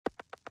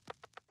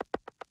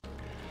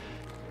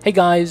Hey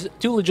guys,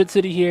 2Legit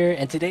City here,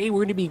 and today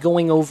we're going to be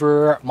going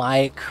over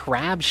my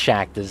Crab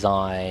Shack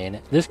design.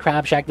 This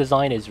Crab Shack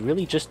design is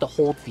really just to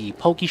hold the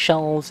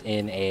Pokeshells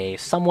in a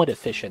somewhat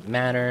efficient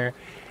manner,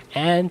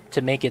 and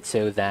to make it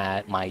so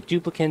that my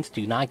duplicants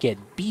do not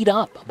get beat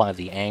up by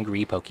the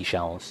angry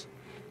Pokeshells.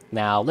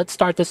 Now, let's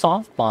start this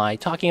off by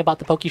talking about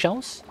the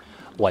Pokeshells,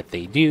 what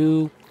they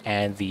do,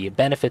 and the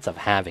benefits of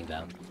having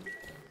them.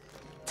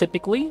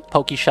 Typically,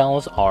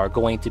 Pokeshells are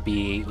going to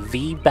be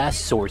the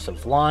best source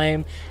of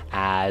lime,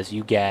 as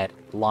you get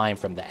lime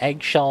from the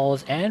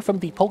eggshells and from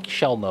the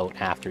Pokeshell moat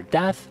after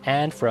death,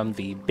 and from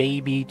the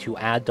baby to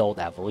adult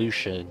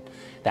evolution.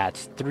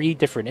 That's 3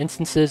 different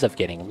instances of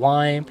getting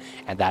lime,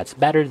 and that's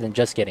better than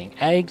just getting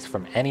eggs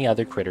from any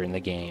other critter in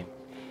the game.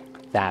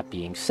 That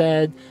being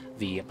said,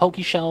 the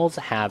Pokeshells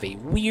have a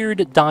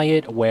weird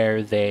diet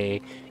where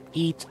they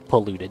eat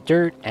polluted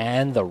dirt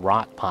and the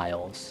rot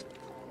piles.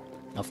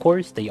 Of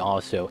course, they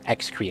also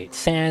excrete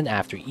sand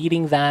after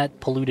eating that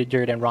polluted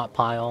dirt and rot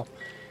pile.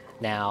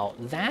 Now,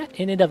 that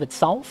in and of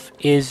itself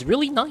is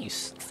really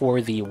nice for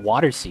the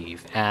water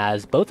sieve,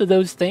 as both of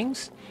those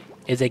things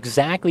is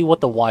exactly what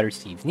the water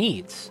sieve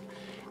needs.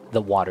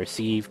 The water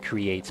sieve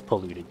creates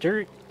polluted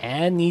dirt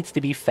and needs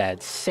to be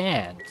fed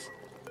sand.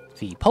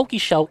 The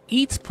Pokeshell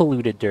eats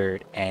polluted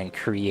dirt and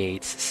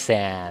creates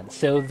sand,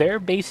 so they're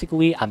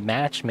basically a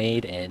match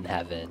made in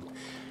heaven.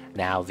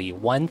 Now, the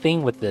one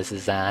thing with this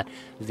is that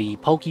the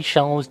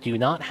Pokeshells do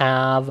not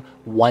have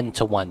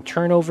one-to-one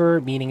turnover,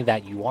 meaning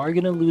that you are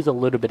going to lose a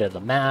little bit of the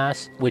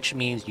mass, which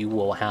means you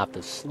will have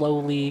to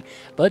slowly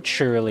but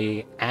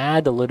surely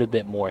add a little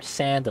bit more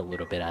sand a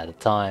little bit at a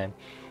time.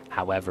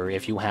 However,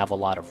 if you have a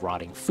lot of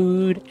rotting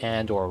food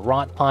and or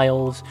rot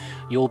piles,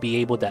 you'll be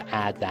able to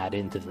add that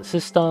into the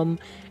system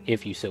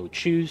if you so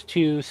choose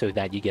to, so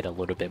that you get a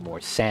little bit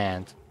more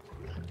sand.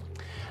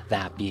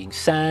 That being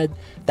said,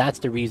 that's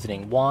the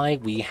reasoning why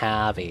we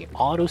have a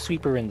auto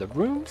sweeper in the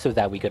room, so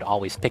that we could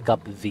always pick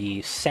up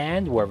the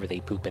sand wherever they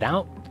poop it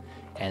out,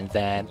 and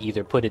then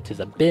either put it to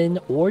the bin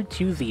or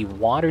to the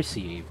water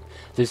sieve.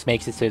 This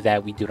makes it so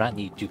that we do not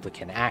need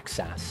duplicate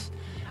access.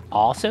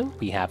 Also,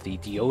 we have the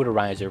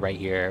deodorizer right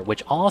here,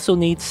 which also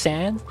needs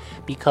sand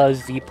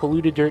because the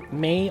polluted dirt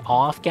may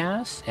off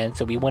gas, and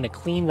so we want to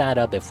clean that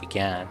up if we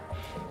can.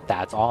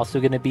 That's also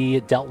going to be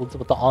dealt with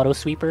the auto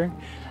sweeper.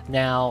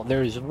 Now,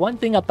 there's one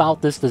thing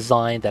about this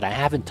design that I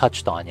haven't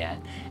touched on yet,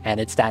 and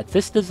it's that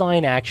this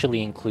design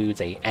actually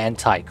includes a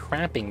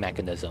anti-cramping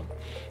mechanism.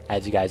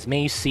 As you guys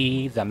may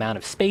see, the amount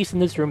of space in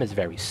this room is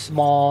very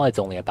small. It's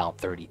only about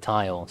 30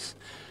 tiles.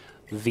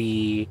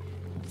 The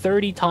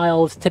 30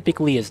 tiles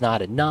typically is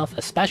not enough,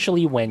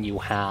 especially when you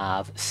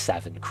have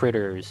 7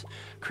 critters.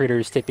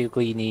 Critters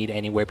typically need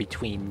anywhere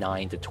between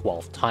 9 to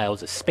 12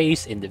 tiles of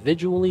space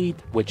individually,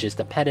 which is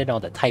dependent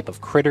on the type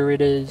of critter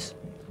it is.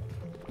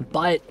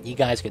 But you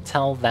guys could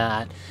tell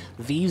that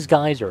these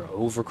guys are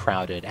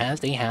overcrowded as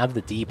they have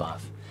the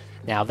debuff.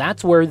 Now,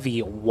 that's where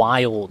the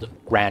wild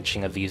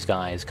ranching of these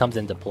guys comes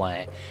into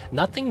play.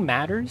 Nothing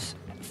matters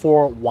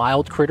for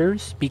wild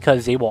critters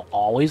because they will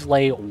always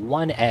lay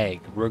 1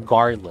 egg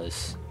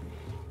regardless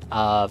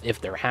of if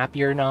they're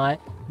happy or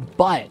not.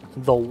 But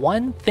the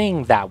one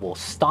thing that will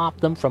stop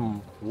them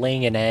from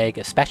laying an egg,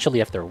 especially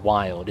if they're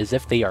wild, is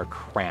if they are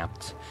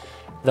cramped.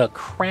 The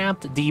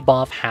cramped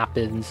debuff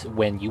happens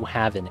when you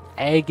have an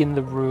egg in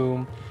the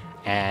room,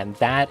 and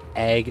that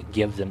egg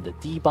gives them the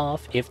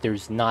debuff if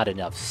there's not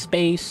enough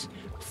space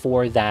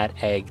for that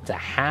egg to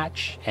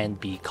hatch and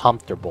be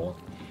comfortable.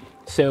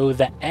 So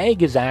the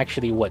egg is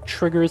actually what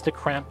triggers the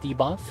cramp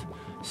debuff.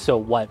 So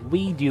what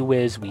we do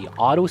is we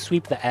auto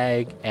sweep the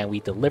egg and we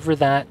deliver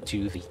that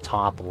to the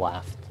top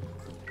left.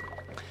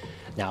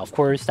 Now, of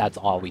course, that's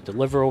all we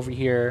deliver over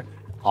here.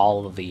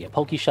 All of the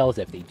Pokeshells,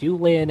 if they do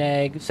lay an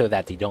egg, so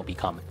that they don't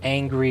become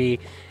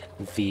angry,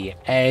 the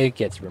egg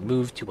gets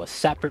removed to a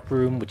separate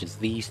room, which is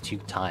these 2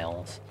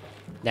 tiles.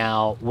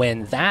 Now,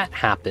 when that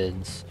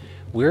happens,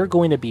 we're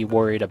going to be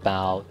worried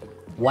about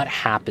what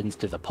happens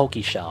to the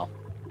Pokeshell.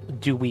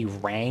 Do we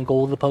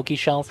wrangle the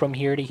Pokeshell from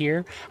here to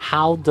here?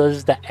 How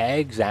does the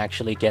eggs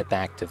actually get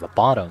back to the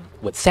bottom?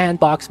 With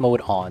sandbox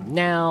mode on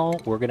now,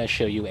 we're going to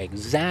show you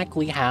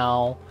exactly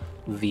how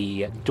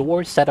the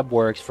door setup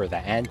works for the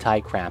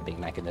anti-cramping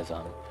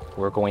mechanism.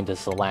 We're going to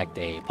select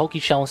a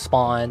Pokeshell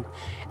spawn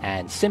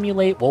and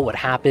simulate what would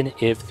happen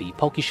if the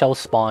Pokeshell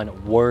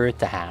spawn were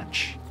to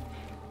hatch.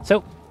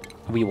 So,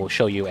 we will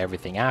show you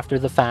everything after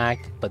the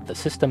fact, but the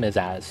system is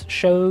as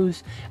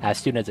shows. As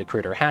soon as a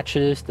critter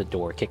hatches, the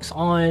door kicks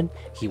on,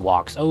 he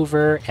walks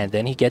over, and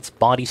then he gets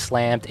body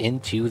slammed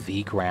into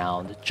the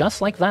ground,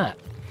 just like that.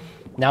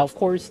 Now, of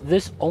course,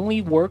 this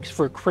only works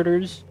for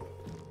critters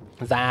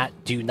that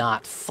do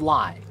not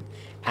fly,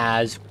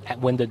 as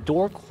when the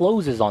door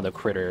closes on the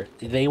critter,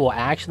 they will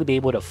actually be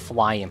able to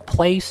fly in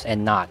place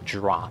and not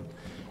drop.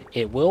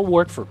 It will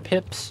work for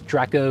pips,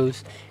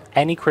 drekos,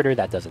 any critter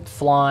that doesn't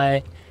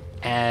fly,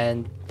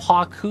 and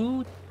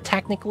Paku,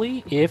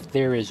 technically, if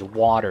there is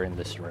water in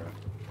this room,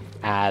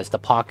 as the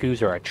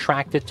Pakus are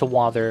attracted to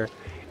water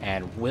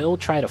and will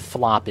try to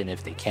flop in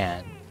if they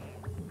can.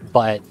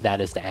 but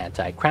that is the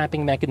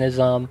anti-cramping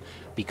mechanism.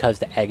 Because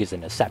the egg is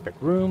in a separate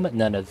room,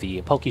 none of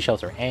the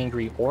Pokeshells are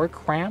angry or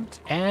cramped,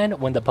 and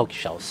when the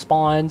Pokeshell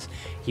spawns,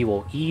 he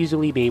will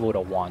easily be able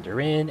to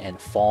wander in and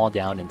fall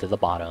down into the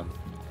bottom.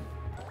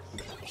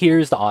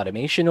 Here's the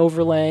automation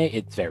overlay.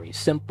 It's very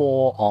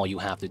simple. All you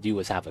have to do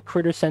is have a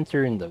critter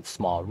sensor in the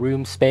small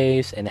room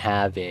space and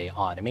have a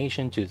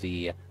automation to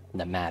the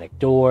pneumatic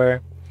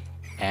door.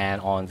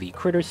 And on the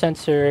critter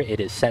sensor, it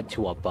is set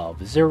to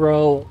above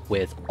 0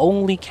 with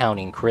only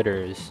counting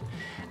critters.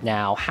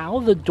 Now, how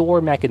the door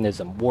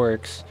mechanism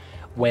works,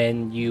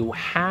 when you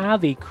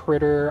have a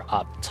critter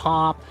up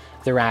top,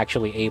 they're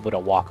actually able to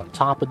walk on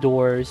top of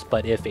doors,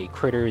 but if a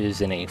critter is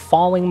in a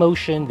falling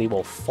motion, they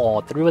will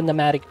fall through a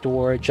pneumatic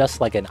door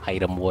just like an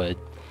item would.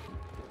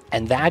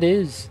 And that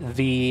is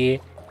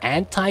the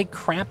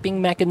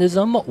anti-cramping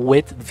mechanism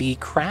with the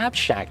Crab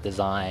Shack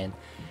design.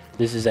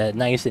 This is a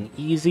nice and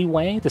easy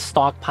way to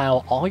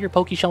stockpile all your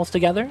Pokeshells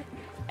together,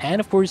 and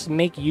of course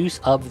make use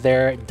of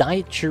their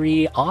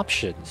dietary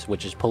options,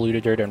 which is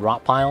polluted dirt and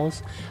rot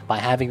piles, by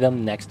having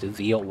them next to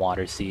the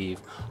water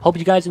sieve. Hope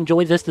you guys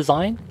enjoyed this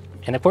design,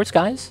 and of course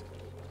guys,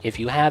 if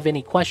you have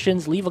any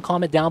questions, leave a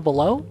comment down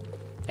below,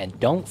 and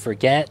don't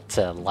forget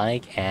to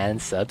like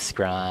and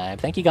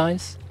subscribe. Thank you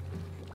guys.